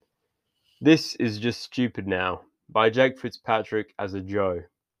This is Just Stupid Now by Jake Fitzpatrick as a Joe.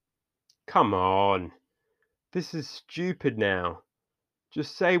 Come on, this is stupid now.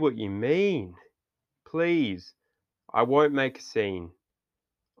 Just say what you mean. Please, I won't make a scene.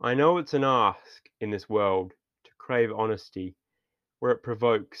 I know it's an ask in this world to crave honesty where it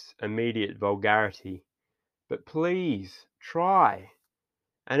provokes immediate vulgarity. But please, try.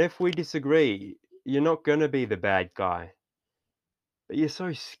 And if we disagree, you're not gonna be the bad guy. But you're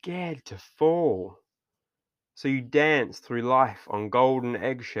so scared to fall. So you dance through life on golden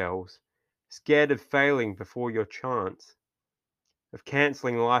eggshells, scared of failing before your chance, of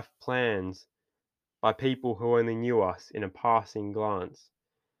cancelling life plans by people who only knew us in a passing glance.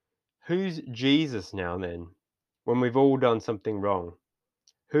 Who's Jesus now then, when we've all done something wrong?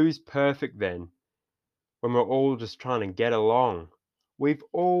 Who's perfect then, when we're all just trying to get along? We've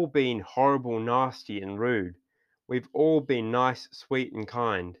all been horrible, nasty, and rude. We've all been nice, sweet, and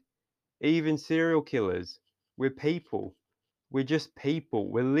kind. Even serial killers. We're people. We're just people.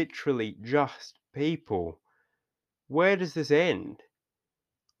 We're literally just people. Where does this end?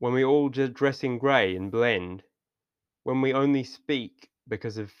 When we all just dress in grey and blend? When we only speak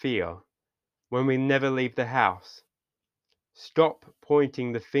because of fear? When we never leave the house? Stop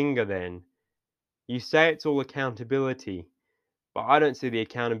pointing the finger then. You say it's all accountability, but I don't see the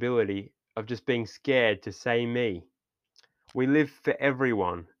accountability of just being scared to say me. We live for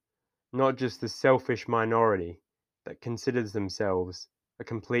everyone, not just the selfish minority that considers themselves a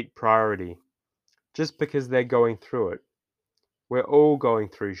complete priority just because they're going through it. We're all going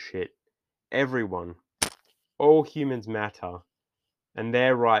through shit. Everyone. All humans matter, and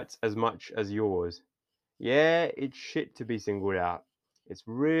their rights as much as yours. Yeah, it's shit to be singled out. It's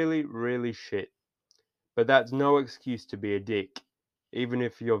really, really shit. But that's no excuse to be a dick, even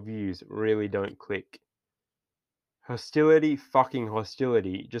if your views really don't click. Hostility, fucking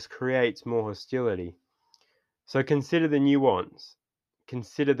hostility, just creates more hostility. So consider the nuance.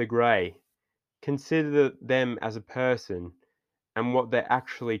 Consider the grey. Consider them as a person and what they're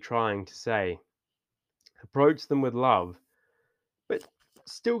actually trying to say. Approach them with love, but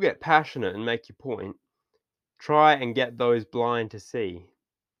still get passionate and make your point. Try and get those blind to see.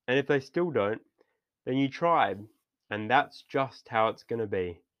 And if they still don't, then you tried, and that's just how it's going to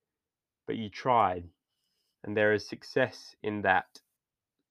be. But you tried, and there is success in that.